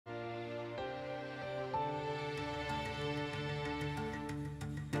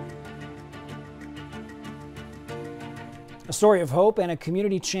A story of hope and a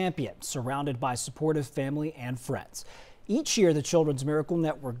community champion surrounded by supportive family and friends. Each year, the Children's Miracle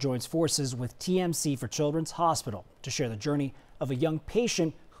Network joins forces with TMC for Children's Hospital to share the journey of a young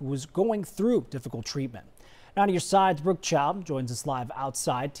patient who was going through difficult treatment. Now to your sides, Brooke Chow joins us live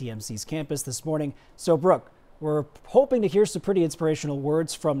outside TMC's campus this morning. So Brooke, we're hoping to hear some pretty inspirational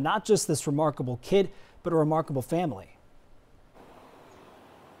words from not just this remarkable kid, but a remarkable family.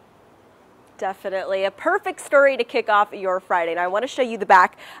 Definitely a perfect story to kick off your Friday. And I want to show you the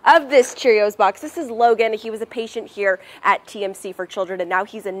back of this Cheerios box. This is Logan. He was a patient here at TMC for Children, and now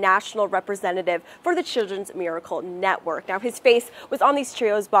he's a national representative for the Children's Miracle Network. Now his face was on these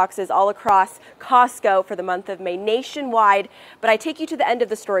Cheerios boxes all across Costco for the month of May nationwide. But I take you to the end of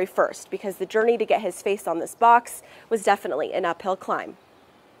the story first, because the journey to get his face on this box was definitely an uphill climb.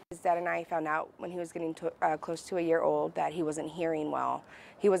 His dad and I found out when he was getting close to a year old that he wasn't hearing well.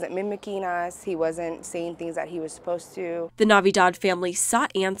 He wasn't mimicking us. He wasn't saying things that he was supposed to. The Navidad family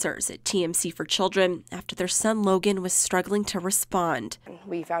sought answers at TMC for Children after their son Logan was struggling to respond.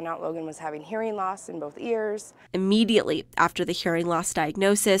 We found out Logan was having hearing loss in both ears. Immediately after the hearing loss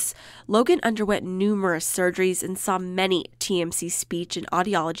diagnosis, Logan underwent numerous surgeries and saw many TMC speech and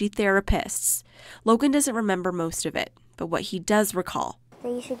audiology therapists. Logan doesn't remember most of it, but what he does recall: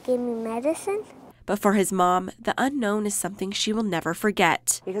 They should give me medicine. But for his mom, the unknown is something she will never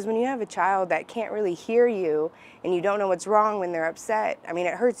forget. Because when you have a child that can't really hear you and you don't know what's wrong when they're upset, I mean,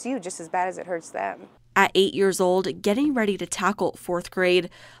 it hurts you just as bad as it hurts them. At 8 years old, getting ready to tackle 4th grade,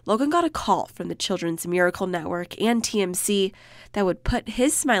 Logan got a call from the Children's Miracle Network and TMC that would put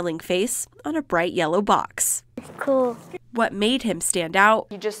his smiling face on a bright yellow box. It's cool. What made him stand out: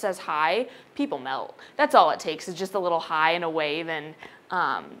 he just says hi, people melt. That's all it takes, is just a little hi and a wave, and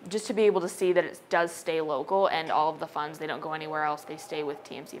just to be able to see that it does stay local and all of the funds, they don't go anywhere else, they stay with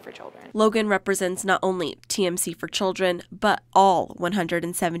TMC for Children. Logan represents not only TMC for Children, but all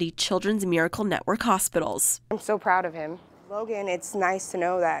 170 Children's Miracle Network hospitals. I'm so proud of him. Logan, it's nice to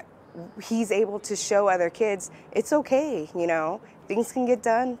know that he's able to show other kids it's okay, you know, things can get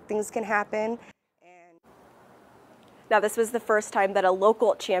done, things can happen. Now, this was the first time that a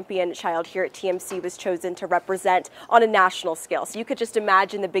local champion child here at TMC was chosen to represent on a national scale. So you could just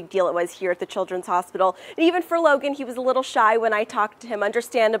imagine the big deal it was here at the Children's Hospital. And even for Logan, he was a little shy when I talked to him.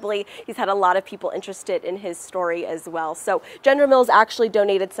 Understandably, he's had a lot of people interested in his story as well. So General Mills actually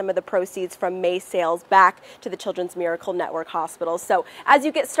donated some of the proceeds from May sales back to the Children's Miracle Network hospitals. So as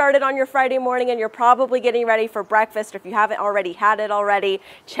you get started on your Friday morning and you're probably getting ready for breakfast, or if you haven't already had it already,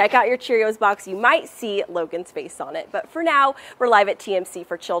 check out your Cheerios box. You might see Logan's face on it. But for now, we're live at TMC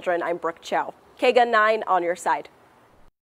for Children. I'm Brooke Chow. KGUN 9 on your side.